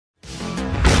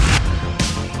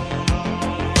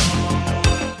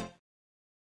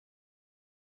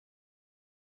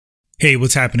Hey,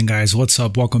 what's happening, guys? What's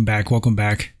up? Welcome back. Welcome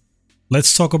back.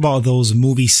 Let's talk about those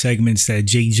movie segments that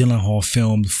Jake Gyllenhaal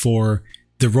filmed for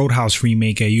the Roadhouse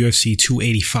remake at UFC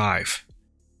 285.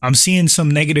 I'm seeing some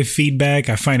negative feedback.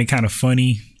 I find it kind of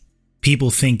funny.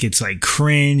 People think it's like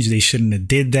cringe. They shouldn't have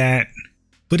did that.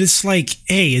 But it's like,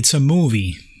 hey, it's a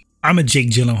movie. I'm a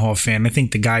Jake Gyllenhaal fan. I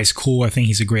think the guy's cool. I think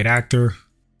he's a great actor.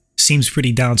 Seems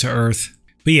pretty down to earth.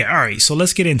 But yeah, all right. So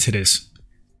let's get into this.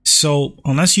 So,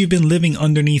 unless you've been living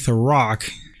underneath a rock,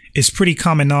 it's pretty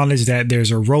common knowledge that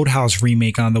there's a Roadhouse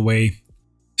remake on the way,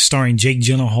 starring Jake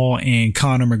Gyllenhaal and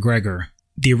Conor McGregor.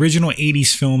 The original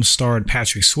 80s film starred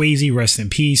Patrick Swayze, rest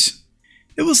in peace.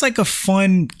 It was like a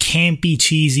fun, campy,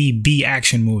 cheesy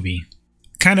B-action movie.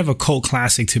 Kind of a cult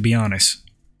classic, to be honest.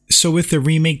 So with the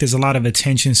remake, there's a lot of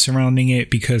attention surrounding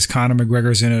it because Conor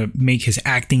McGregor's gonna make his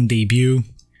acting debut.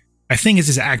 I think it's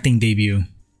his acting debut.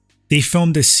 They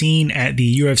filmed a scene at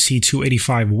the UFC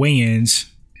 285 weigh-ins.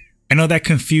 I know that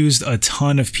confused a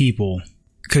ton of people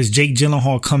because Jake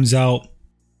Gyllenhaal comes out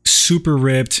super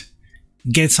ripped,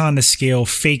 gets on the scale,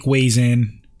 fake weighs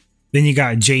in. Then you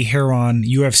got Jay Heron,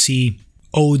 UFC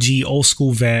OG, old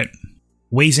school vet,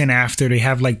 weighs in after. They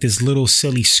have like this little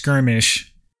silly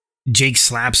skirmish. Jake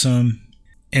slaps him,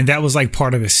 and that was like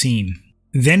part of the scene.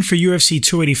 Then for UFC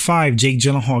 285, Jake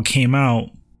Gyllenhaal came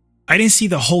out. I didn't see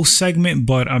the whole segment,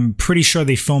 but I'm pretty sure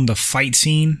they filmed a fight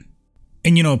scene.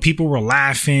 And you know, people were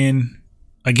laughing.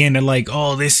 Again, they're like,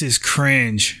 oh, this is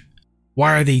cringe.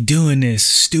 Why are they doing this?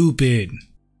 Stupid.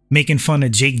 Making fun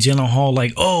of Jake Gyllenhaal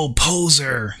like, oh,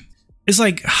 poser. It's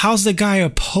like, how's the guy a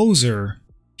poser?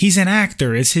 He's an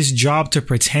actor. It's his job to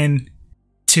pretend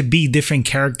to be different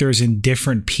characters and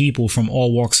different people from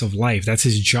all walks of life. That's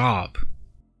his job.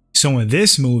 So in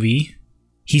this movie,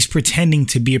 he's pretending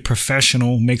to be a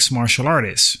professional mixed martial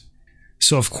artist.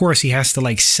 So of course he has to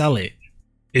like sell it.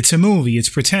 It's a movie, it's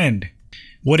pretend.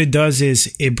 What it does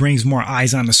is it brings more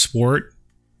eyes on the sport,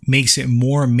 makes it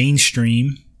more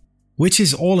mainstream, which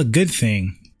is all a good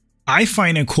thing. I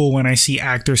find it cool when I see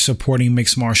actors supporting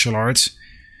mixed martial arts,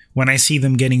 when I see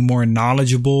them getting more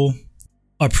knowledgeable,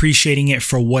 appreciating it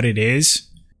for what it is.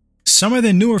 Some of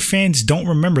the newer fans don't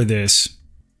remember this,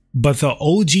 but the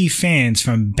OG fans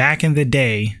from back in the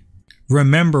day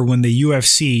remember when the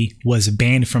UFC was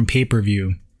banned from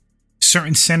pay-per-view.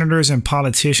 Certain senators and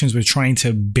politicians were trying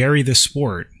to bury the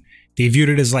sport. They viewed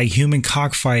it as like human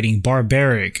cockfighting,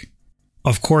 barbaric.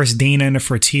 Of course, Dana and the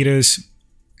Fertittas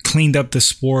cleaned up the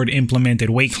sport, implemented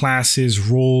weight classes,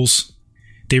 rules.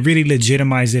 They really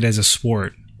legitimized it as a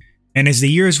sport. And as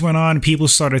the years went on, people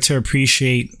started to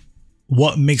appreciate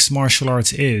what mixed martial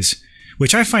arts is,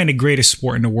 which I find the greatest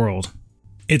sport in the world.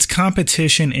 It's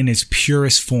competition in its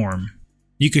purest form.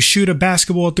 You could shoot a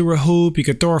basketball through a hoop, you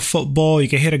could throw a football, you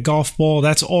could hit a golf ball,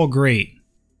 that's all great.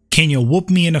 Can you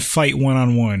whoop me in a fight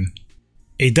one-on-one?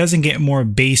 It doesn't get more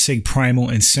basic, primal,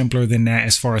 and simpler than that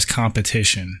as far as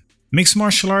competition. Mixed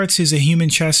martial arts is a human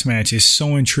chess match. It's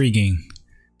so intriguing.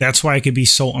 That's why it could be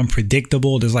so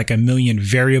unpredictable. There's like a million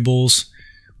variables,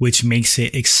 which makes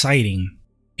it exciting.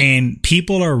 And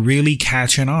people are really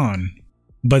catching on.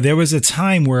 But there was a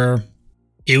time where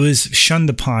it was shunned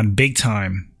upon big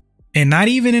time. And not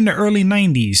even in the early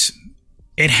 90s.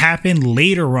 It happened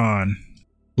later on.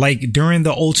 Like during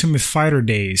the Ultimate Fighter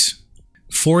days.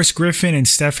 Forrest Griffin and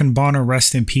Stephan Bonnar,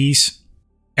 rest in peace,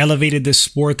 elevated the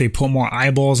sport. They put more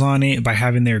eyeballs on it by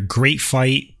having their great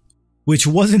fight, which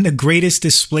wasn't the greatest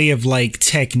display of like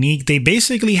technique. They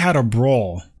basically had a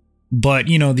brawl. But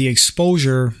you know, the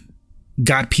exposure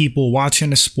got people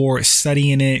watching the sport,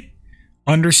 studying it,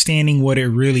 understanding what it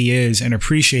really is and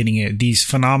appreciating it, these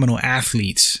phenomenal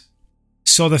athletes.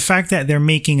 So the fact that they're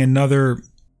making another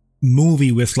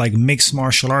movie with like mixed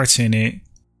martial arts in it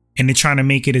and they're trying to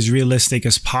make it as realistic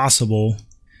as possible,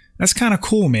 that's kind of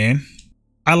cool, man.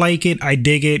 I like it. I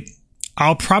dig it.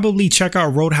 I'll probably check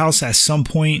out Roadhouse at some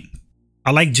point.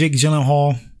 I like Jake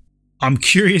Gyllenhaal. I'm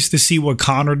curious to see what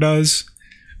Conor does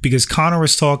because Conor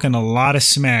was talking a lot of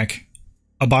smack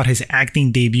about his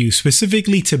acting debut,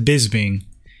 specifically to Bisping.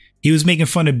 He was making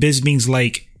fun of Bisping's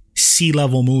like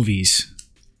C-level movies.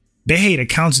 But hey, the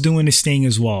Count's doing his thing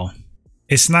as well.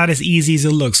 It's not as easy as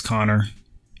it looks, Conor.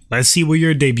 Let's see what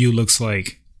your debut looks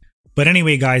like. But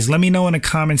anyway, guys, let me know in the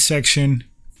comment section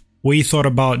what you thought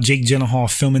about Jake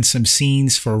Gyllenhaal filming some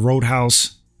scenes for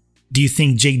Roadhouse. Do you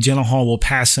think Jake Gyllenhaal will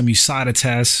pass some USADA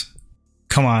tests?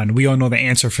 Come on, we all know the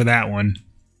answer for that one.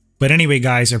 But anyway,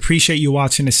 guys, I appreciate you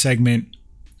watching this segment.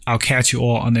 I'll catch you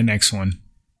all on the next one.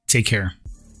 Take care.